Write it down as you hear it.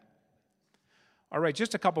All right,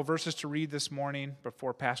 just a couple verses to read this morning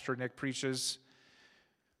before Pastor Nick preaches.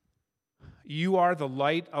 You are the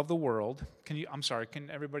light of the world. Can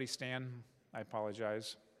everybody stand? I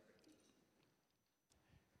apologize.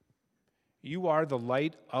 You are the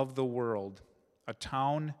light of the world. A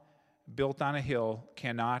town built on a hill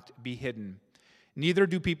cannot be hidden. Neither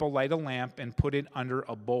do people light a lamp and put it under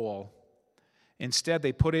a bowl. Instead,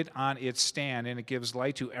 they put it on its stand, and it gives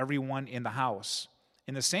light to everyone in the house.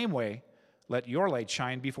 In the same way, let your light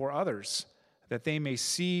shine before others, that they may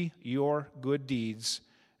see your good deeds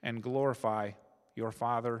and glorify your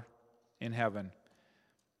Father in heaven.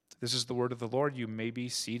 This is the word of the Lord. You may be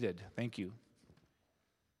seated. Thank you.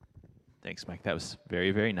 Thanks, Mike. That was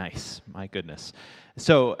very, very nice. My goodness.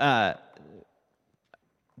 So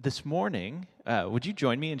this morning, would you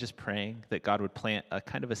join me in just praying that God would plant a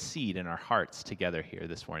kind of a seed in our hearts together here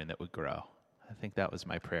this morning that would grow? I think that was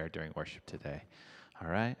my prayer during worship today. All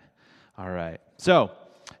right? All right. So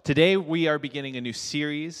today we are beginning a new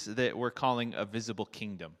series that we're calling A Visible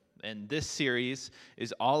Kingdom. And this series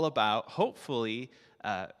is all about, hopefully,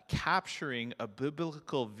 capturing a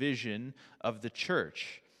biblical vision of the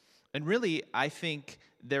church. And really, I think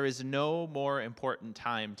there is no more important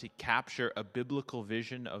time to capture a biblical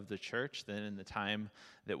vision of the church than in the time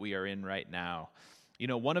that we are in right now. You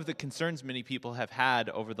know, one of the concerns many people have had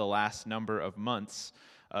over the last number of months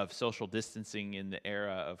of social distancing in the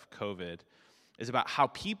era of COVID is about how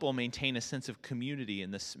people maintain a sense of community in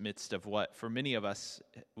this midst of what, for many of us,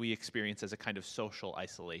 we experience as a kind of social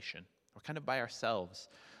isolation. We're kind of by ourselves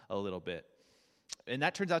a little bit. And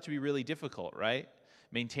that turns out to be really difficult, right?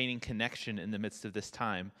 Maintaining connection in the midst of this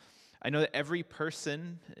time. I know that every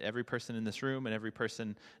person in this room and every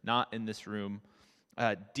person not in this room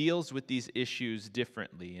deals with these issues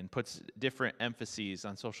differently and puts different emphases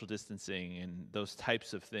on social distancing and those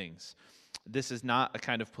types of things. This is not a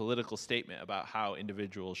kind of political statement about how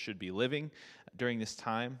individuals should be living during this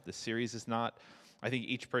time. The series is not. I think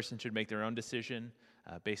each person should make their own decision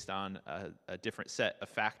based on a different set of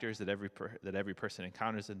factors that every person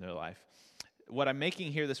encounters in their life. What I'm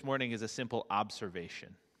making here this morning is a simple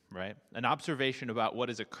observation, right? An observation about what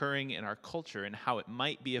is occurring in our culture and how it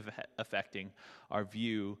might be affecting our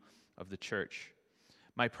view of the church.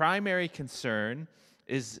 My primary concern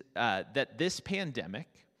is that this pandemic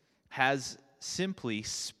has simply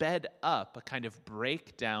sped up a kind of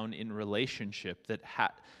breakdown in relationship that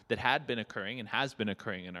had been occurring and has been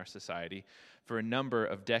occurring in our society for a number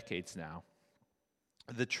of decades now.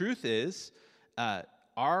 The truth is,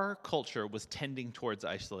 our culture was tending towards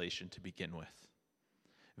isolation to begin with.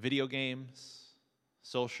 Video games,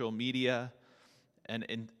 social media,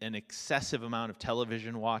 and an excessive amount of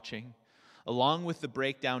television watching, along with the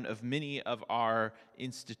breakdown of many of our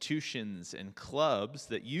institutions and clubs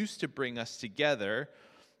that used to bring us together,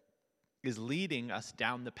 is leading us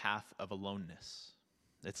down the path of aloneness.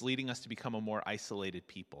 It's leading us to become a more isolated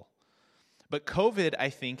people. But COVID, I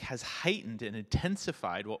think, has heightened and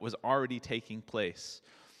intensified what was already taking place.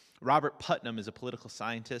 Robert Putnam is a political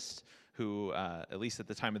scientist who, at least at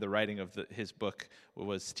the time of the writing of his book,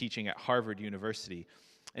 was teaching at Harvard University.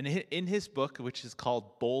 And in his book, which is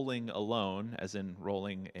called Bowling Alone, as in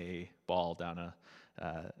rolling a ball down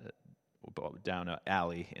an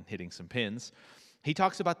alley and hitting some pins, he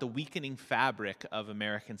talks about the weakening fabric of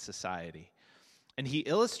American society. And he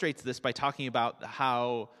illustrates this by talking about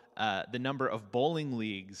how the number of bowling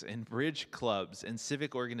leagues and bridge clubs and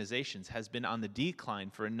civic organizations has been on the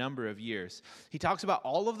decline for a number of years. He talks about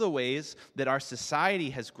all of the ways that our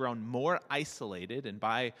society has grown more isolated and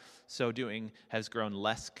by so doing has grown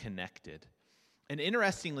less connected. And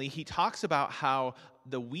interestingly, he talks about how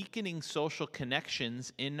the weakening social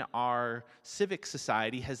connections in our civic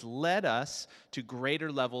society has led us to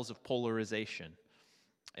greater levels of polarization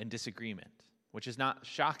and disagreement. Which is not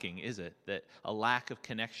shocking, is it, that a lack of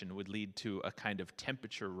connection would lead to a kind of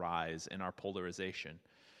temperature rise in our polarization,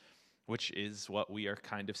 which is what we are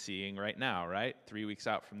kind of seeing right now, right? 3 weeks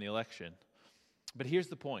out from the election. But here's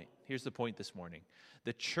the point. Here's the point this morning.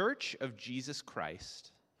 The Church of Jesus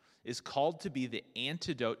Christ is called to be the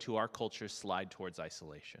antidote to our culture's slide towards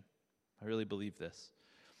isolation. I really believe this.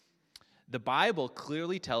 The Bible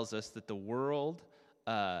clearly tells us that the world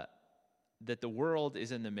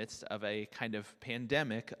is in the midst of a kind of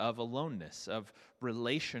pandemic of aloneness, of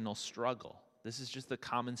relational struggle. This is just the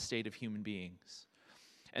common state of human beings.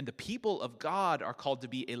 And the people of God are called to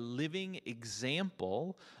be a living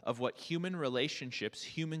example of what human relationships,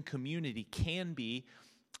 human community can be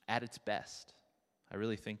at its best. I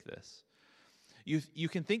really think this. You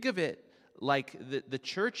can think of it like the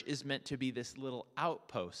church is meant to be this little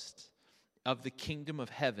outpost of the kingdom of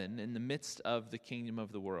heaven in the midst of the kingdom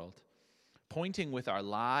of the world, pointing with our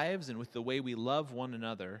lives and with the way we love one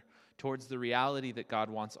another towards the reality that God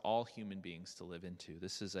wants all human beings to live into.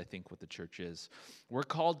 This is, I think, what the church is. We're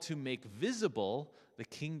called to make visible the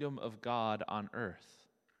kingdom of God on earth.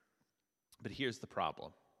 But here's the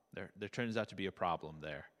problem. There turns out to be a problem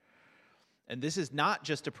there. And this is not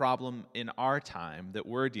just a problem in our time that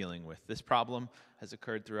we're dealing with. This problem has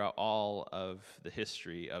occurred throughout all of the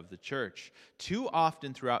history of the church. Too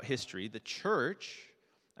often throughout history, the church,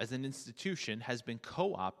 as an institution, has been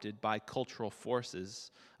co-opted by cultural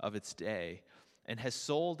forces of its day and has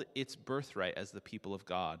sold its birthright as the people of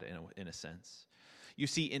God, in a sense. You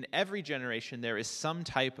see, in every generation, there is some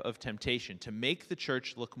type of temptation to make the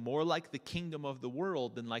church look more like the kingdom of the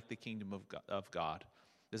world than like the kingdom of God.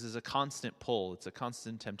 This is a constant pull. It's a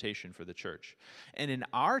constant temptation for the church. And in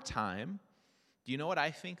our time, do you know what I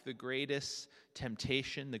think the greatest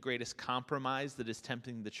temptation, the greatest compromise that is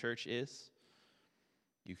tempting the church is?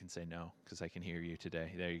 You can say no, because I can hear you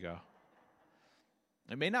today. There you go.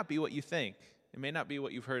 It may not be what you think. It may not be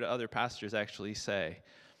what you've heard other pastors actually say.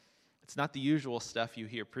 It's not the usual stuff you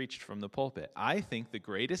hear preached from the pulpit. I think the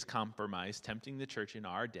greatest compromise tempting the church in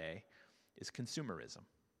our day is consumerism.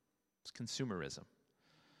 It's consumerism.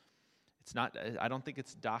 It's not. I don't think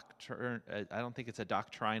it's I don't think it's a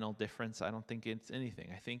doctrinal difference. I don't think it's anything.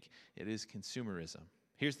 I think it is consumerism.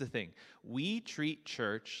 Here's the thing. We treat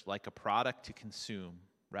church like a product to consume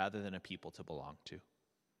rather than a people to belong to.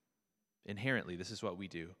 Inherently, this is what we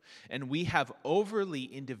do. And we have overly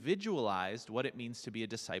individualized what it means to be a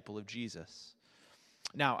disciple of Jesus.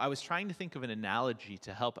 Now, I was trying to think of an analogy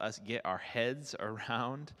to help us get our heads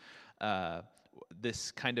around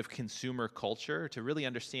this kind of consumer culture, to really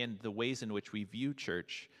understand the ways in which we view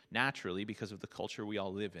church naturally because of the culture we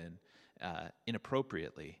all live in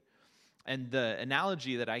inappropriately. And the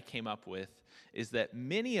analogy that I came up with is that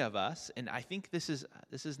many of us, and I think this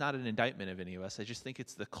is not an indictment of any of us, I just think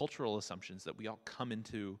it's the cultural assumptions that we all come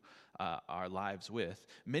into our lives with.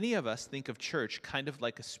 Many of us think of church kind of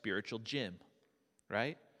like a spiritual gym,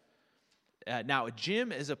 right? Now, a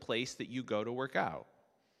gym is a place that you go to work out.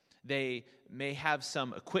 They may have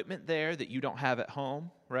some equipment there that you don't have at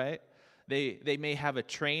home, right? They may have a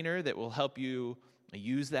trainer that will help you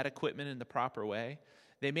use that equipment in the proper way.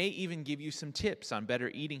 They may even give you some tips on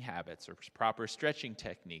better eating habits or proper stretching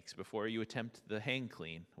techniques before you attempt the hang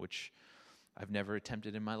clean, which I've never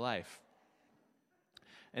attempted in my life.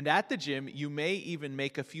 And at the gym, you may even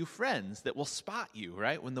make a few friends that will spot you,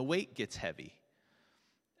 right, when the weight gets heavy.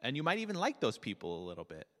 And you might even like those people a little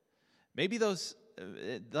bit. Maybe those,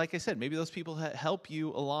 like I said, maybe those people help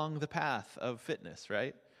you along the path of fitness,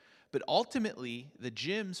 right? But ultimately, the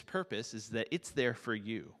gym's purpose is that it's there for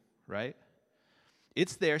you, right?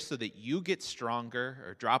 It's there so that you get stronger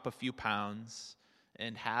or drop a few pounds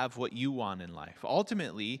and have what you want in life.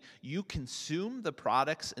 Ultimately, you consume the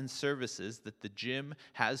products and services that the gym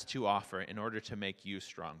has to offer in order to make you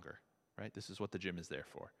stronger, right? This is what the gym is there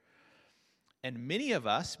for. And many of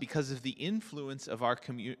us, because of the influence of our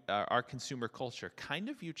consumer culture, kind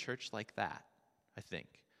of view church like that, I think.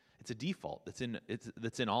 It's a default that's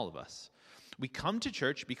in all of us. We come to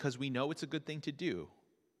church because we know it's a good thing to do.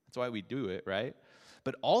 That's why we do it, right?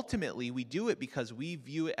 But ultimately, we do it because we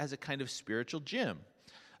view it as a kind of spiritual gym,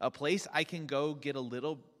 a place I can go get a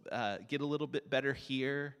little bit better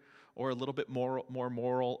here, or a little bit more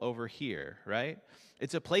moral over here, right?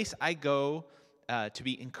 It's a place I go to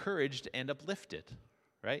be encouraged and uplifted,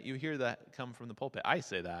 right? You hear that come from the pulpit. I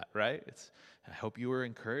say that, right? I hope you were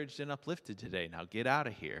encouraged and uplifted today. Now get out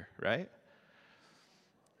of here, right?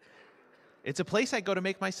 It's a place I go to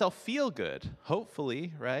make myself feel good,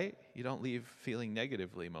 hopefully, right? You don't leave feeling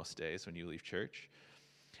negatively most days when you leave church.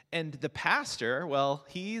 And the pastor, well,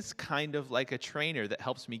 he's kind of like a trainer that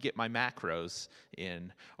helps me get my macros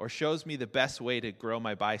in or shows me the best way to grow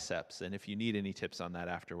my biceps. And if you need any tips on that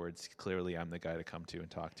afterwards, clearly I'm the guy to come to and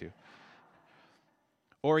talk to.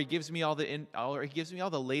 Or he gives me all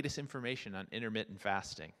the latest information on intermittent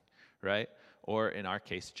fasting, right? Or in our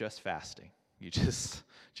case, just fasting. You just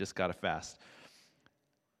got to fast.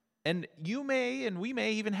 And we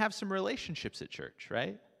may even have some relationships at church,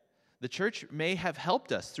 right? The church may have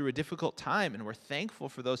helped us through a difficult time, and we're thankful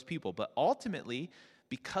for those people. But ultimately,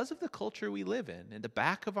 because of the culture we live in the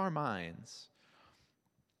back of our minds,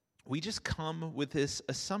 we just come with this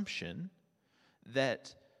assumption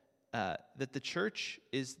that the church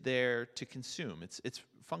is there to consume. It's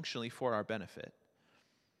functionally for our benefit.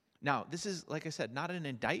 Now, this is, like I said, not an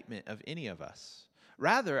indictment of any of us.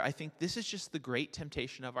 Rather, I think this is just the great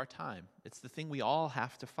temptation of our time. It's the thing we all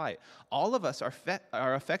have to fight. All of us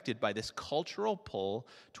are affected by this cultural pull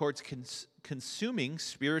towards consuming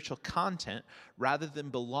spiritual content rather than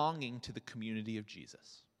belonging to the community of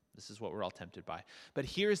Jesus. This is what we're all tempted by. But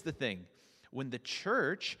here's the thing. When the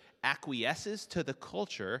church acquiesces to the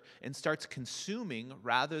culture and starts consuming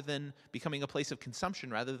rather than becoming a place of consumption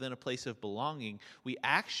rather than a place of belonging, we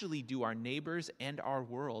actually do our neighbors and our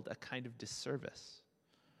world a kind of disservice.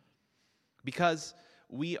 Because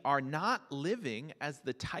we are not living as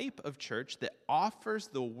the type of church that offers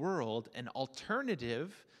the world an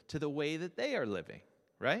alternative to the way that they are living,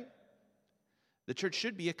 right? The church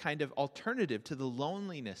should be a kind of alternative to the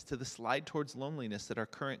loneliness, to the slide towards loneliness that our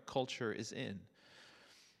current culture is in.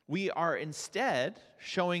 We are instead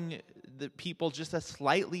showing the people just a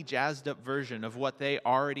slightly jazzed up version of what they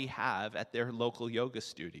already have at their local yoga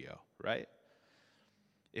studio, right?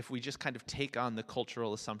 If we just kind of take on the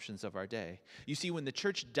cultural assumptions of our day. You see, when the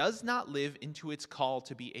church does not live into its call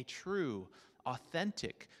to be a true,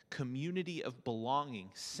 authentic community of belonging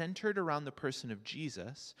centered around the person of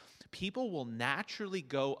Jesus, people will naturally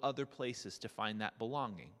go other places to find that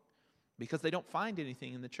belonging because they don't find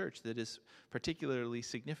anything in the church that is particularly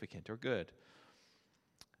significant or good.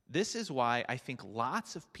 This is why I think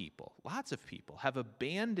lots of people have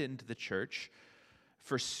abandoned the church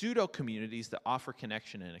for pseudo-communities that offer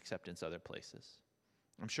connection and acceptance other places.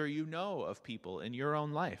 I'm sure you know of people in your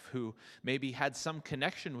own life who maybe had some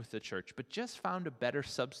connection with the church, but just found a better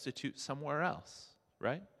substitute somewhere else,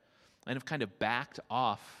 right? And have kind of backed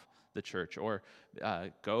off the church or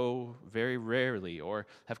go very rarely or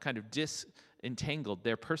have kind of disentangled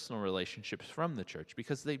their personal relationships from the church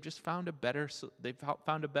because they've just found a better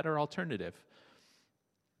alternative.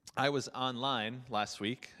 I was online last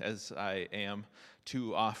week, as I am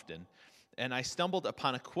too often, and I stumbled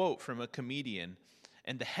upon a quote from a comedian.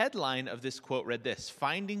 And the headline of this quote read this: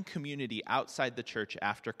 "Finding community outside the church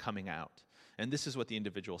after coming out." And this is what the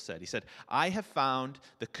individual said. He said, "I have found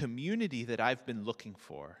the community that I've been looking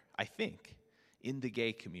for, I think, in the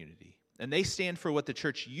gay community. And they stand for what the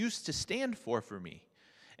church used to stand for me.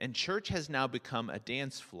 And church has now become a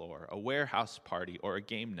dance floor, a warehouse party, or a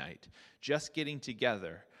game night, just getting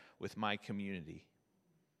together with my community."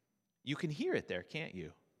 You can hear it there, can't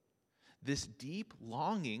you? This deep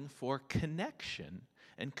longing for connection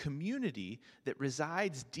and community that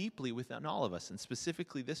resides deeply within all of us, and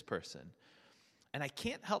specifically this person. And I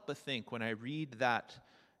can't help but think when I read that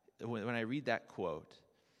quote,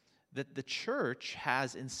 that the church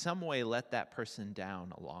has in some way let that person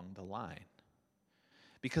down along the line.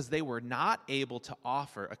 Because they were not able to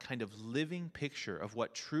offer a kind of living picture of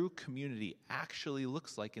what true community actually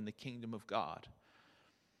looks like in the kingdom of God.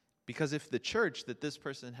 Because if the church that this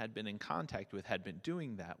person had been in contact with had been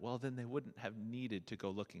doing that, well, then they wouldn't have needed to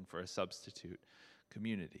go looking for a substitute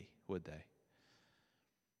community, would they?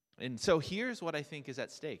 And so here's what I think is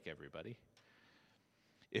at stake, everybody.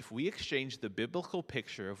 If we exchange the biblical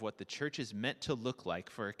picture of what the church is meant to look like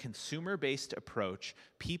for a consumer-based approach,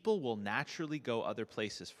 people will naturally go other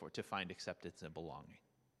places to find acceptance and belonging.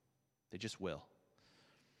 They just will.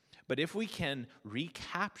 But if we can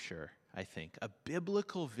recapture, I think, a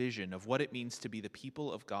biblical vision of what it means to be the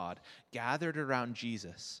people of God gathered around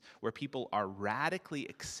Jesus, where people are radically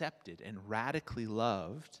accepted and radically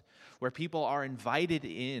loved, where people are invited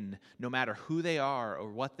in no matter who they are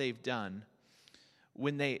or what they've done,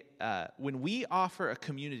 when we offer a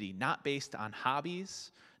community not based on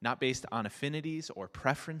hobbies, not based on affinities or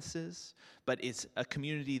preferences, but it's a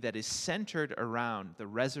community that is centered around the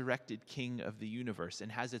resurrected King of the universe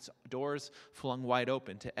and has its doors flung wide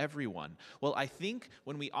open to everyone. Well, I think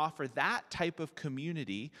when we offer that type of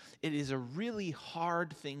community, it is a really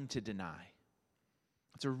hard thing to deny.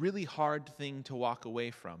 It's a really hard thing to walk away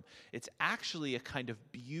from. It's actually a kind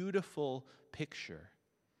of beautiful picture.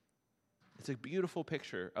 It's a beautiful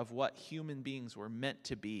picture of what human beings were meant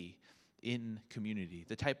to be in community,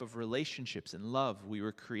 the type of relationships and love we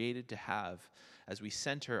were created to have as we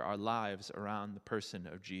center our lives around the person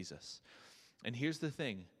of Jesus. And here's the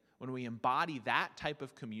thing. When we embody that type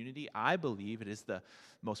of community, I believe it is the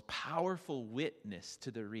most powerful witness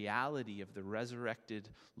to the reality of the resurrected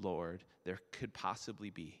Lord there could possibly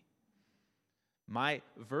be. My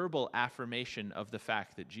verbal affirmation of the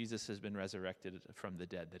fact that Jesus has been resurrected from the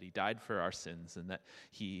dead, that he died for our sins, and that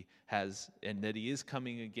he is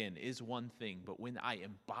coming again is one thing. But when I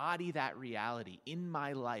embody that reality in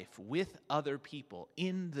my life with other people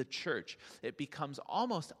in the church, it becomes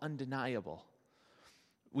almost undeniable.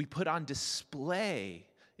 We put on display,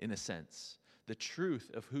 in a sense, the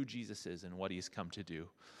truth of who Jesus is and what he's come to do.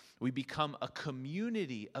 We become a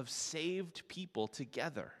community of saved people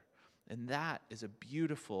together. And that is a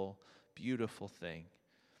beautiful, beautiful thing.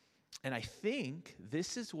 And I think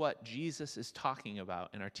this is what Jesus is talking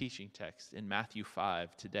about in our teaching text in Matthew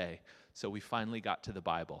 5 today. So we finally got to the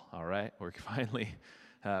Bible, all right? We're finally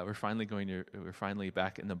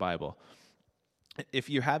back in the Bible. If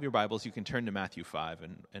you have your Bibles, you can turn to Matthew 5,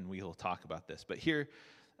 and we will talk about this. But here,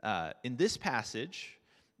 in this passage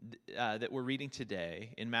that we're reading today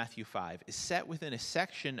in Matthew 5 is set within a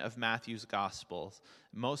section of Matthew's Gospels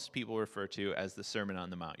most people refer to as the Sermon on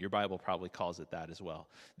the Mount. Your Bible probably calls it that as well.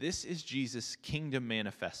 This is Jesus' kingdom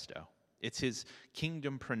manifesto. It's his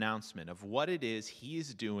kingdom pronouncement of what it is he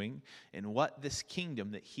is doing and what this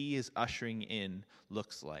kingdom that he is ushering in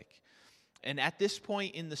looks like. And at this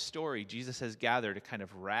point in the story, Jesus has gathered a kind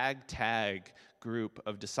of ragtag group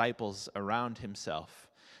of disciples around himself.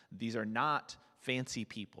 These are not fancy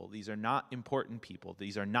people. These are not important people.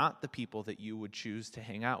 These are not the people that you would choose to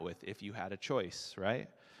hang out with if you had a choice, right?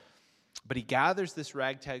 But he gathers this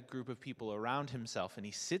ragtag group of people around himself, and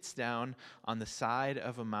he sits down on the side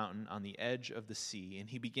of a mountain on the edge of the sea, and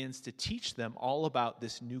he begins to teach them all about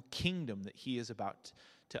this new kingdom that he is about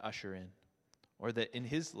to usher in, or that in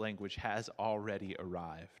his language has already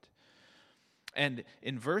arrived. And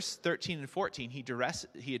in verse 13 and 14,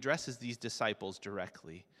 he addresses these disciples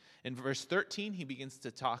directly. In verse 13, he begins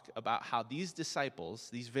to talk about how these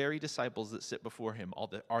disciples, these very disciples that sit before him,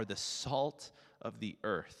 are the salt of the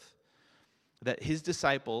earth. That his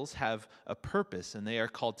disciples have a purpose, and they are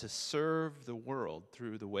called to serve the world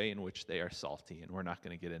through the way in which they are salty. And we're not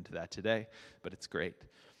going to get into that today, but it's great.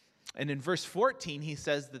 And in verse 14, he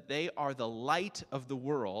says that they are the light of the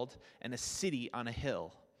world and a city on a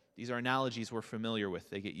hill. These are analogies we're familiar with.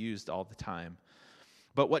 They get used all the time.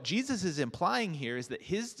 But what Jesus is implying here is that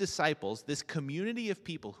his disciples, this community of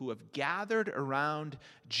people who have gathered around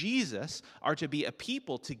Jesus, are to be a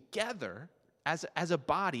people together as a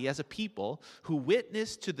body, as a people, who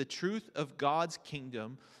witness to the truth of God's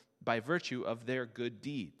kingdom by virtue of their good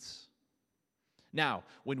deeds. Now,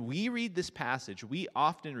 when we read this passage, we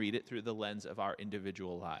often read it through the lens of our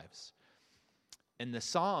individual lives. And the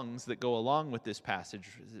songs that go along with this passage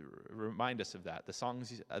remind us of that. The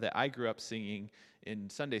songs that I grew up singing in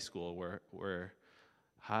Sunday school were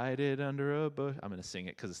hide it under a bush. I'm going to sing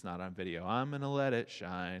it because it's not on video. I'm going to let it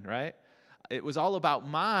shine, right? It was all about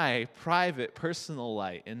my private, personal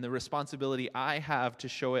light and the responsibility I have to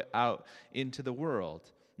show it out into the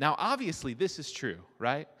world. Now, obviously, this is true,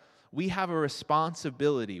 right? We have a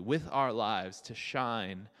responsibility with our lives to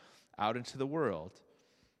shine out into the world.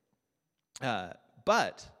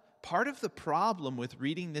 But part of the problem with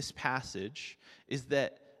reading this passage is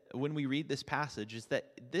that when we read this passage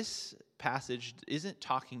isn't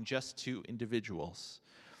talking just to individuals.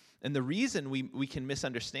 And the reason we can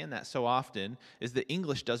misunderstand that so often is that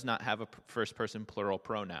English does not have a first-person plural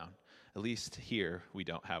pronoun. At least here, we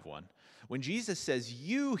don't have one. When Jesus says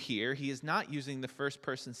you here, he is not using the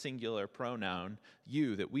first-person singular pronoun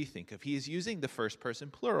you that we think of. He is using the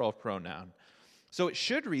first-person plural pronoun. So it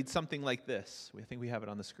should read something like this. I think we have it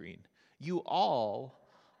on the screen. You all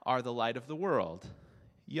are the light of the world.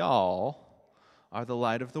 Y'all are the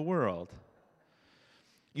light of the world.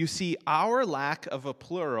 You see, our lack of a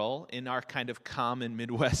plural in our kind of common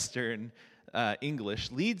Midwestern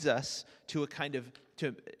English leads us to a kind of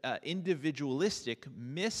individualistic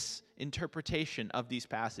misinterpretation of these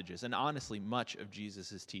passages, and honestly, much of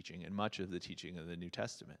Jesus' teaching and much of the teaching of the New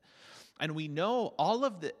Testament. And we know all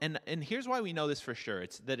of the, and here's why we know this for sure.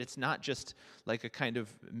 It's that it's not just like a kind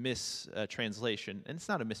of mistranslation, and it's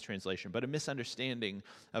not a mistranslation, but a misunderstanding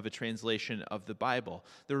of a translation of the Bible.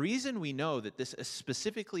 The reason we know that this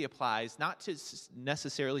specifically applies not to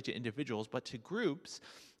necessarily to individuals, but to groups,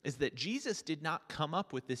 is that Jesus did not come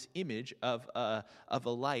up with this image of a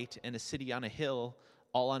light and a city on a hill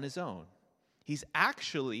all on his own. He's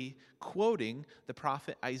actually quoting the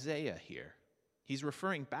prophet Isaiah here. He's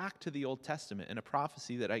referring back to the Old Testament in a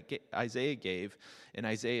prophecy that Isaiah gave in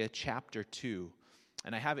Isaiah chapter 2.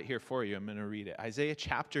 And I have it here for you. I'm going to read it. Isaiah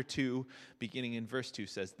chapter 2, beginning in verse 2,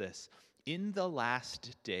 says this: "In the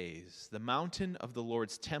last days, the mountain of the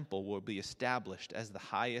Lord's temple will be established as the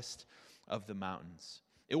highest of the mountains.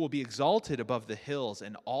 It will be exalted above the hills,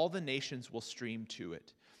 and all the nations will stream to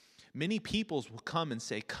it. Many peoples will come and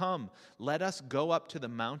say, 'Come, let us go up to the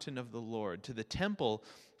mountain of the Lord, to the temple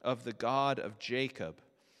of the God of Jacob.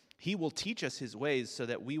 He will teach us his ways so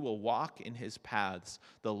that we will walk in his paths.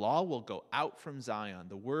 The law will go out from Zion,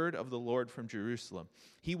 the word of the Lord from Jerusalem.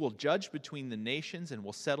 He will judge between the nations and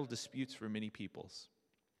will settle disputes for many peoples.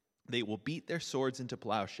 They will beat their swords into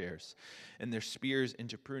plowshares and their spears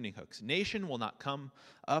into pruning hooks. Nation will not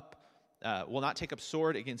will not take up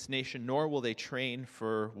sword against nation, nor will they train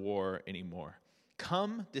for war anymore.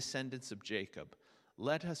 Come, descendants of Jacob,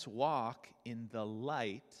 let us walk in the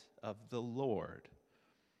light of the Lord.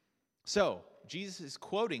 So, Jesus is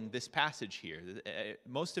quoting this passage here.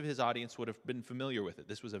 Most of his audience would have been familiar with it.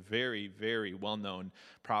 This was a very, very well-known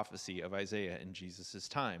prophecy of Isaiah in Jesus'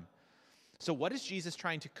 time. So what is Jesus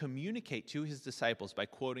trying to communicate to his disciples by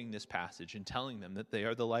quoting this passage and telling them that they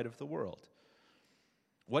are the light of the world?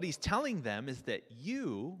 What he's telling them is that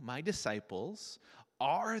you, my disciples,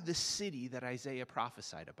 are the city that Isaiah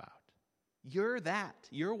prophesied about. You're that.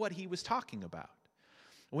 You're what he was talking about.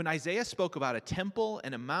 When Isaiah spoke about a temple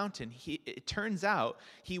and a mountain, it turns out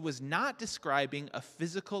he was not describing a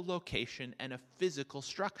physical location and a physical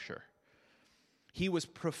structure. He was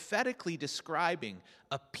prophetically describing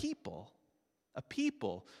a people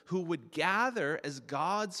who would gather as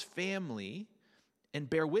God's family and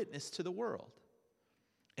bear witness to the world.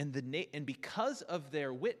 And because of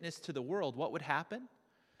their witness to the world, what would happen?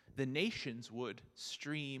 The nations would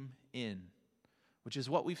stream in, which is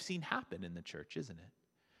what we've seen happen in the church, isn't it?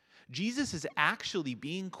 Jesus is actually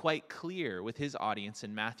being quite clear with his audience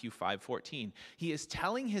in Matthew 5:14. He is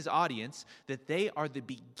telling his audience that they are the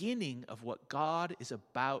beginning of what God is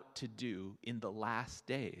about to do in the last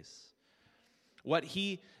days.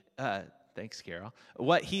 Thanks, Carol.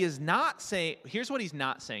 What he is not saying, here's what he's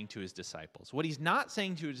not saying to his disciples. What he's not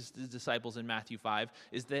saying to his disciples in Matthew 5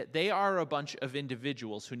 is that they are a bunch of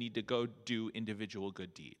individuals who need to go do individual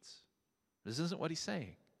good deeds. This isn't what he's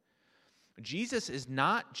saying. Jesus is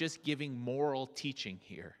not just giving moral teaching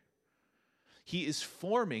here. He is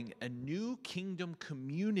forming a new kingdom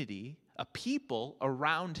community, a people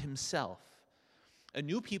around himself. A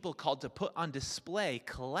new people called to put on display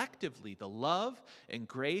collectively the love and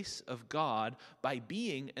grace of God by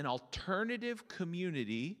being an alternative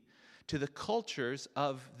community to the cultures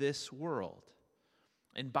of this world.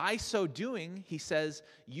 And by so doing, he says,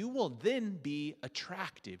 you will then be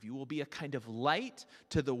attractive. You will be a kind of light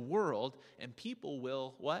to the world, and people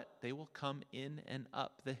will, what? They will come in and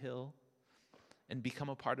up the hill and become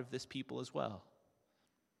a part of this people as well.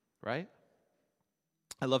 Right?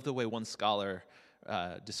 I love the way one scholar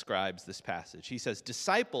describes this passage. He says,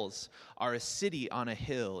 disciples are a city on a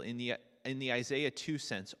hill in the Isaiah 2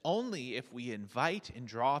 sense, only if we invite and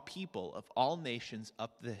draw people of all nations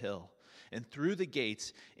up the hill and through the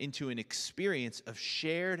gates into an experience of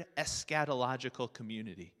shared eschatological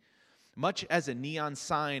community. Much as a neon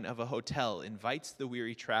sign of a hotel invites the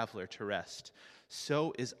weary traveler to rest,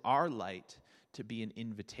 so is our light to be an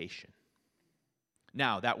invitation.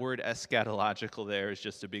 Now, that word eschatological there is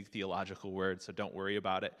just a big theological word, so don't worry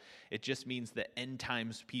about it. It just means the end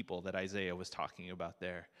times people that Isaiah was talking about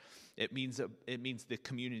there. It means the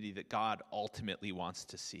community that God ultimately wants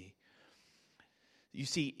to see. You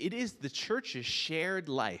see, it is the church's shared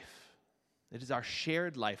life. It is our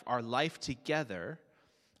shared life, our life together,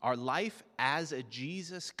 our life as a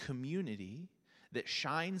Jesus community that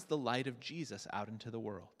shines the light of Jesus out into the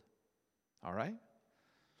world. All right?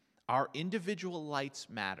 Our individual lights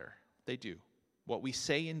matter. They do. What we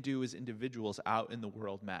say and do as individuals out in the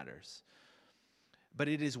world matters. But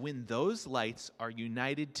it is when those lights are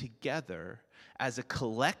united together as a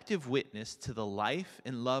collective witness to the life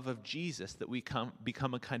and love of Jesus that we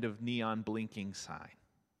become a kind of neon blinking sign,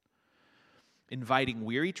 inviting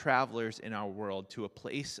weary travelers in our world to a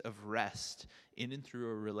place of rest in and through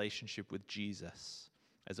a relationship with Jesus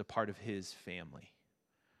as a part of his family.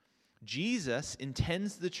 Jesus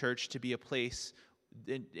intends the church to be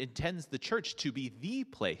the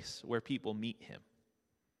place where people meet him,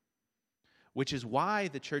 which is why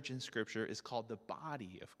the church in Scripture is called the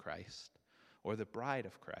body of Christ or the bride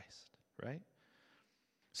of Christ, right?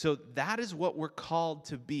 So that is what we're called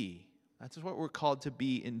to be. That's what we're called to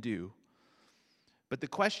be and do. But the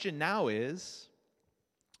question now is,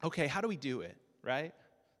 okay, how do we do it, right?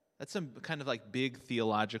 That's some kind of like big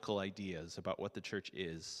theological ideas about what the church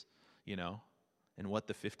is, and what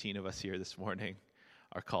the 15 of us here this morning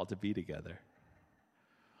are called to be together.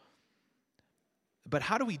 But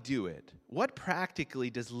how do we do it? What practically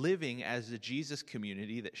does living as a Jesus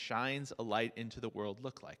community that shines a light into the world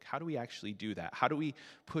look like? How do we actually do that? How do we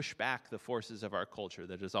push back the forces of our culture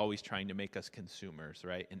that is always trying to make us consumers,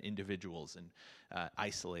 right, and individuals, and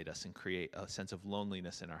isolate us and create a sense of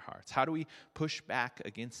loneliness in our hearts? How do we push back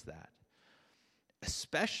against that?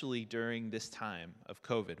 especially during this time of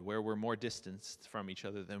COVID, where we're more distanced from each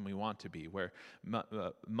other than we want to be, where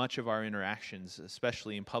much of our interactions,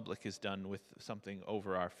 especially in public, is done with something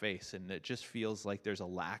over our face, and it just feels like there's a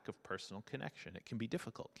lack of personal connection. It can be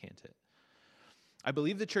difficult, can't it? I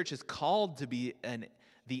believe the church is called to be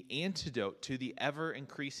the antidote to the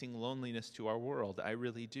ever-increasing loneliness to our world. I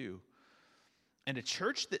really do. And a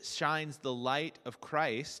church that shines the light of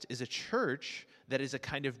Christ is a church that is a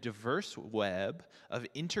kind of diverse web of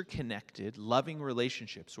interconnected, loving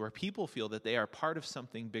relationships where people feel that they are part of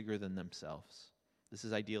something bigger than themselves. This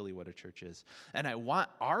is ideally what a church is. And I want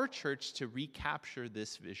our church to recapture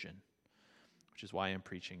this vision, which is why I'm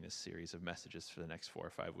preaching this series of messages for the next 4 or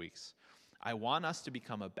 5 weeks. I want us to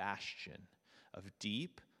become a bastion of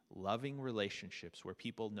deep, loving relationships where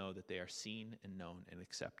people know that they are seen and known and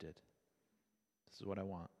accepted. This is what I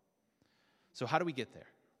want. So how do we get there,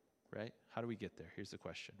 right? How do we get there? Here's the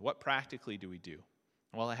question. What practically do we do?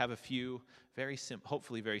 Well, I have a few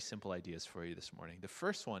hopefully very simple ideas for you this morning. The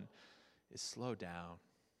first one is slow down.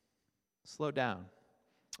 Slow down.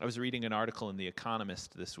 I was reading an article in The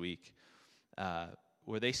Economist this week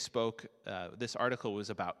where they spoke, this article was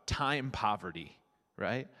about time poverty,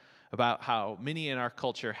 right? About how many in our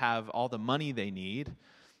culture have all the money they need,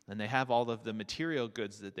 and they have all of the material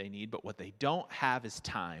goods that they need, but what they don't have is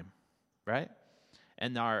time, right?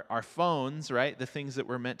 And our phones, right, the things that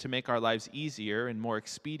were meant to make our lives easier and more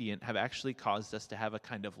expedient have actually caused us to have a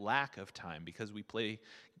kind of lack of time because we play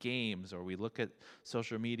games or we look at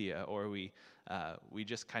social media or we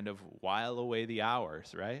just kind of while away the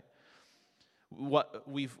hours, right? What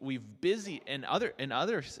we've busy in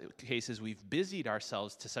other cases we've busied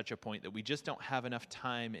ourselves to such a point that we just don't have enough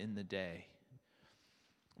time in the day.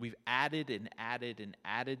 We've added and added and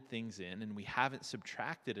added things in, and we haven't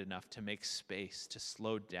subtracted enough to make space, to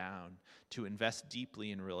slow down, to invest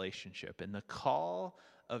deeply in relationship. And the call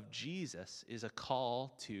of Jesus is a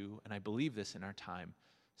call to, and I believe this in our time,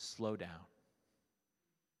 slow down.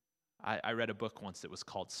 I read a book once that was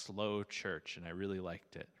called Slow Church, and I really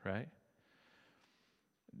liked it, right?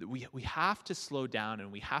 We have to slow down,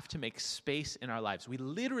 and we have to make space in our lives. We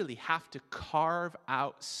literally have to carve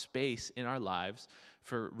out space in our lives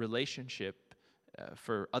for relationship,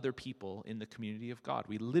 for other people in the community of God.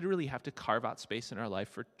 We literally have to carve out space in our life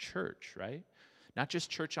for church, right? Not just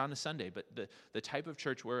church on a Sunday, but the type of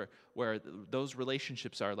church where those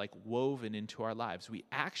relationships are like woven into our lives. We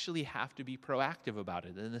actually have to be proactive about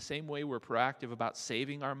it. In the same way we're proactive about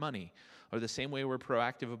saving our money, or the same way we're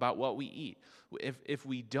proactive about what we eat. If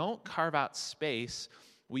we don't carve out space,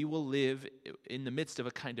 we will live in the midst of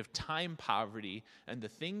a kind of time poverty, and the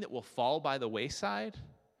thing that will fall by the wayside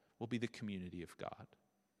will be the community of God.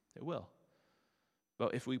 It will.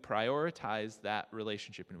 But if we prioritize that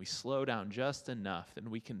relationship and we slow down just enough, then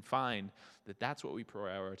we can find that that's what we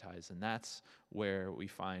prioritize, and that's where we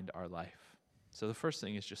find our life. So the first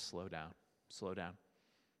thing is just slow down. Slow down.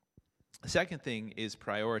 The second thing is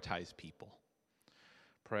prioritize people.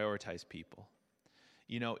 Prioritize people.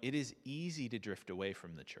 You know, it is easy to drift away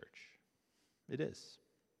from the church. It is.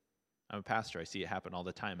 I'm a pastor. I see it happen all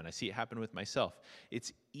the time, and I see it happen with myself.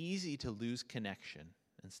 It's easy to lose connection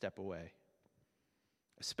and step away,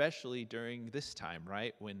 especially during this time,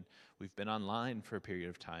 right? When we've been online for a period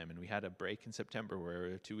of time, and we had a break in September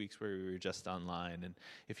where 2 weeks where we were just online. And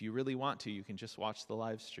if you really want to, you can just watch the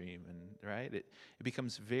live stream, and right? It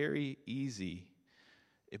becomes very easy.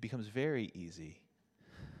 It becomes very easy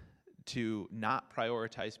to not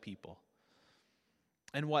prioritize people.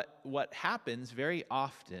 And what happens very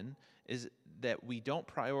often is that we don't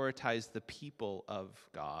prioritize the people of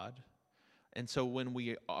God. And so when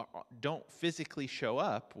we don't physically show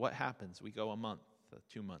up, what happens? We go a month,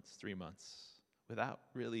 2 months, 3 months without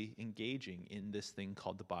really engaging in this thing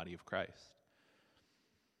called the body of Christ.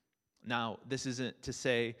 Now, this isn't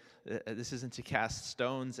to cast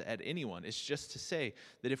stones at anyone. It's just to say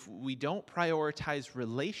that if we don't prioritize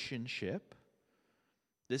relationship,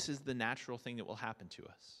 this is the natural thing that will happen to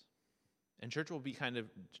us. And church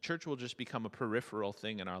will just become a peripheral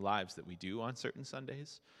thing in our lives that we do on certain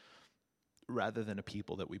Sundays, rather than a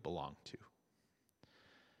people that we belong to.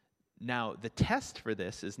 Now, the test for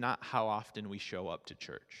this is not how often we show up to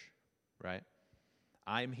church, right?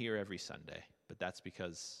 I'm here every Sunday, but that's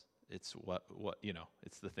because it's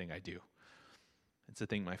it's the thing I do. It's the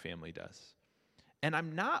thing my family does. And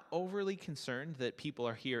I'm not overly concerned that people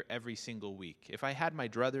are here every single week. If I had my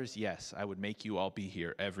druthers, yes, I would make you all be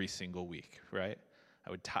here every single week, right?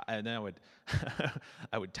 I would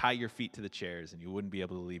tie your feet to the chairs, and you wouldn't be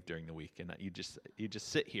able to leave during the week, and you just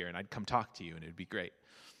sit here, and I'd come talk to you, and it'd be great.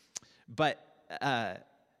 But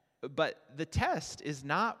the test is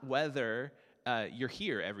not whether you're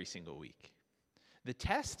here every single week. The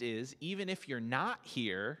test is, even if you're not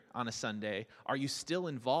here on a Sunday, are you still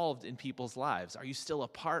involved in people's lives? Are you still a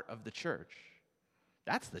part of the church?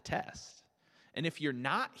 That's the test. And if you're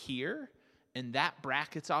not here, and that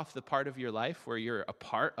brackets off the part of your life where you're a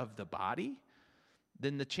part of the body,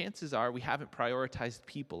 then the chances are we haven't prioritized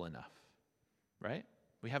people enough, right?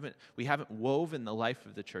 We haven't woven the life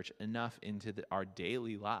of the church enough into our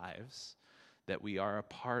daily lives that we are a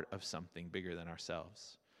part of something bigger than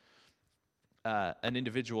ourselves. An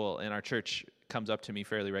individual in our church comes up to me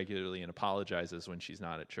fairly regularly and apologizes when she's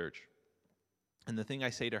not at church. And the thing I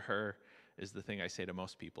say to her is the thing I say to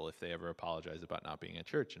most people if they ever apologize about not being at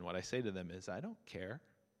church. And what I say to them is, I don't care.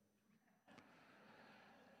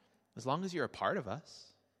 As long as you're a part of us,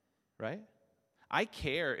 right? I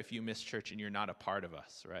care if you miss church and you're not a part of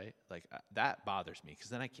us, right? Like, that bothers me because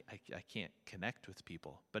then I can't connect with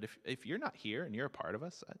people. But if you're not here and you're a part of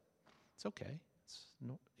us, it's okay.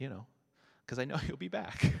 Because I know you'll be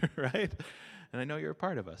back, right? And I know you're a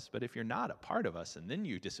part of us. But if you're not a part of us and then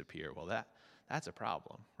you disappear, well, that's a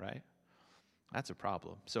problem, right? That's a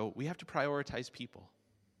problem. So we have to prioritize people.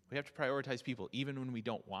 We have to prioritize people even when we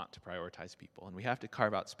don't want to prioritize people. And we have to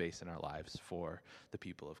carve out space in our lives for the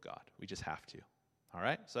people of God. We just have to. All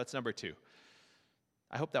right? So that's number 2.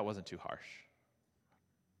 I hope that wasn't too harsh.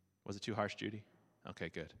 Was it too harsh, Judy? Okay,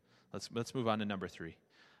 good. Let's move on to number 3.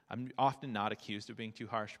 I'm often not accused of being too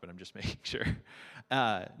harsh, but I'm just making sure.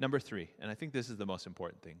 Number 3, and I think this is the most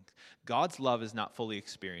important thing. God's love is not fully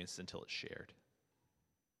experienced until it's shared.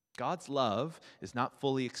 God's love is not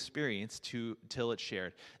fully experienced till it's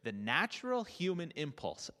shared. The natural human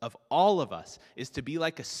impulse of all of us is to be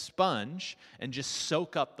like a sponge and just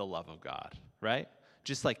soak up the love of God, right?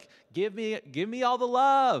 Just like, give me all the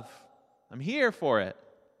love. I'm here for it.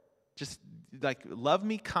 Just like, love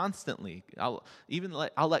me constantly. I'll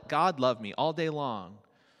let God love me all day long.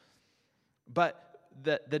 But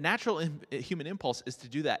the natural human impulse is to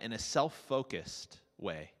do that in a self-focused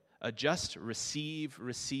way. A just receive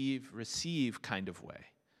kind of way.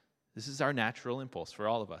 This is our natural impulse for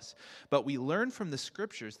all of us. But we learn from the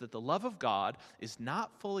scriptures that the love of God is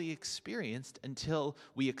not fully experienced until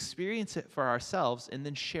we experience it for ourselves and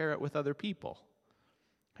then share it with other people.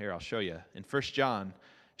 Here, I'll show you. In 1 John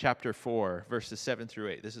chapter 4, verses 7 through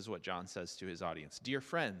 8, this is what John says to his audience. Dear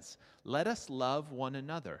friends, let us love one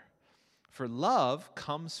another. For love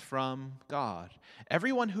comes from God.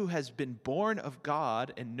 Everyone who has been born of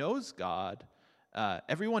God and knows God,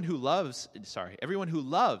 everyone who loves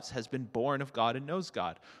has been born of God and knows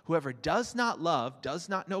God. Whoever does not love does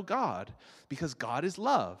not know God, because God is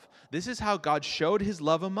love. This is how God showed his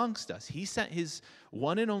love amongst us. He sent his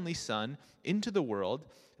one and only Son into the world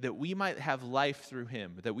that we might have life through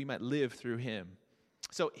him, that we might live through him.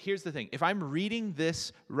 So here's the thing. If I'm reading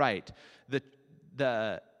this right,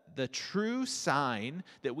 the true sign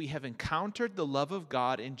that we have encountered the love of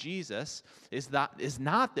God in Jesus is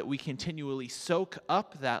not that we continually soak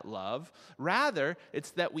up that love. Rather,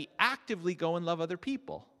 it's that we actively go and love other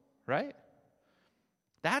people, right?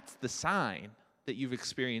 That's the sign that you've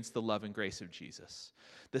experienced the love and grace of Jesus.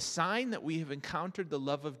 The sign that we have encountered the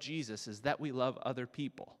love of Jesus is that we love other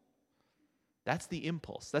people. That's the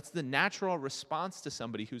impulse. That's the natural response to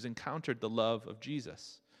somebody who's encountered the love of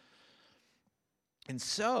Jesus. And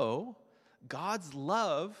so, God's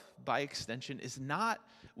love, by extension, is not,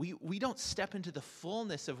 we don't step into the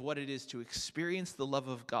fullness of what it is to experience the love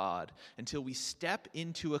of God until we step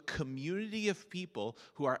into a community of people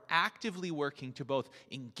who are actively working to both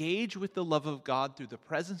engage with the love of God through the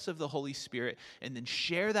presence of the Holy Spirit and then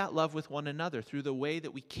share that love with one another through the way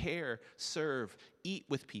that we care, serve, eat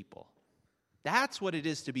with people. That's what it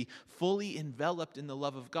is to be fully enveloped in the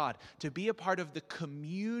love of God, to be a part of the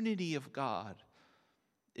community of God.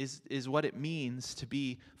 Is what it means to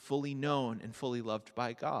be fully known and fully loved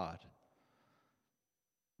by God.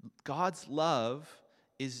 God's love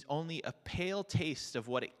is only a pale taste of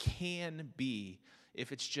what it can be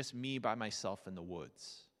if it's just me by myself in the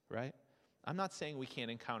woods, right? I'm not saying we can't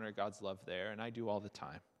encounter God's love there, and I do all the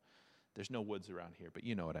time. There's no woods around here, but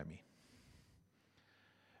you know what I mean.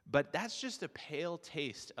 But that's just a pale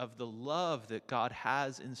taste of the love that God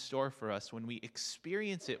has in store for us when we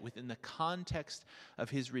experience it within the context of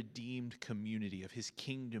his redeemed community, of his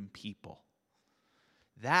kingdom people.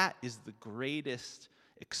 That is the greatest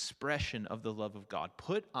expression of the love of God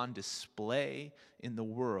put on display in the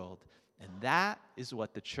world. And that is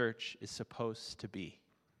what the church is supposed to be.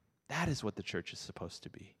 That is what the church is supposed to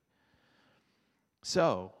be.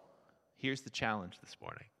 So, here's the challenge this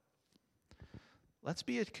morning. Let's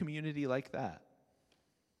be a community like that.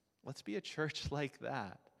 Let's be a church like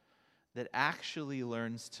that actually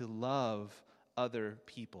learns to love other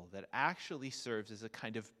people, that actually serves as a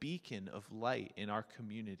kind of beacon of light in our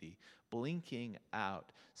community, blinking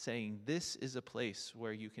out, saying this is a place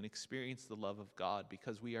where you can experience the love of God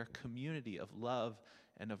because we are a community of love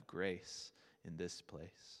and of grace in this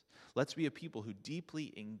place. Let's be a people who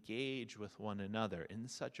deeply engage with one another in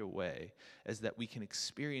such a way as that we can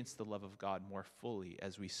experience the love of God more fully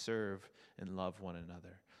as we serve and love one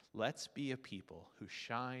another. Let's be a people who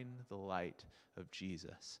shine the light of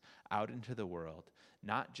Jesus out into the world,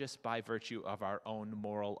 not just by virtue of our own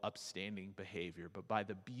moral upstanding behavior, but by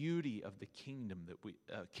the beauty of the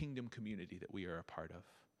kingdom community that we are a part of.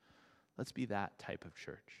 Let's be that type of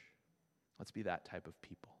church. Let's be that type of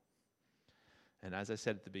people. And as I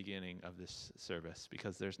said at the beginning of this service,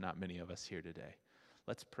 because there's not many of us here today,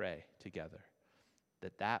 let's pray together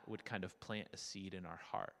that would kind of plant a seed in our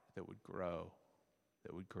heart that would grow, and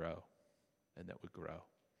that would grow,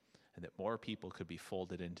 and that more people could be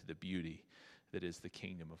folded into the beauty that is the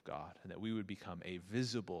kingdom of God, and that we would become a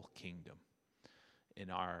visible kingdom in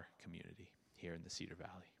our community here in the Cedar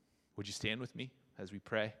Valley. Would you stand with me as we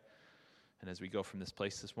pray and as we go from this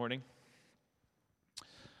place this morning?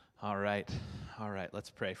 All right, let's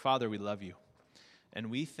pray. Father, we love you,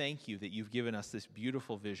 and we thank you that you've given us this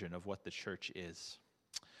beautiful vision of what the church is.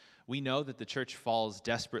 We know that the church falls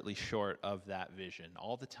desperately short of that vision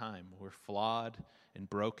all the time. We're flawed and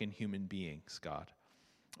broken human beings, God.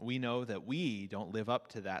 We know that we don't live up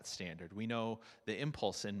to that standard. We know the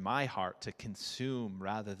impulse in my heart to consume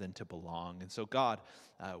rather than to belong. And so, God,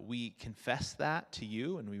 we confess that to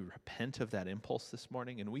you, and we repent of that impulse this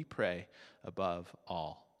morning, and we pray above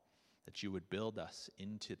all that you would build us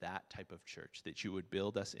into that type of church, that you would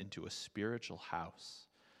build us into a spiritual house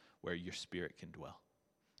where your Spirit can dwell,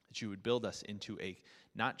 that you would build us into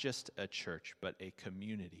not just a church, but a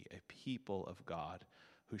community, a people of God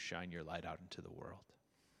who shine your light out into the world.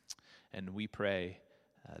 And we pray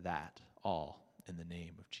that all in the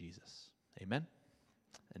name of Jesus. Amen,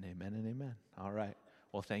 and amen, and amen. All right.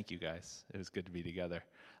 Well, thank you, guys. It was good to be together.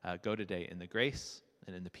 Go today in the grace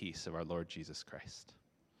and in the peace of our Lord Jesus Christ.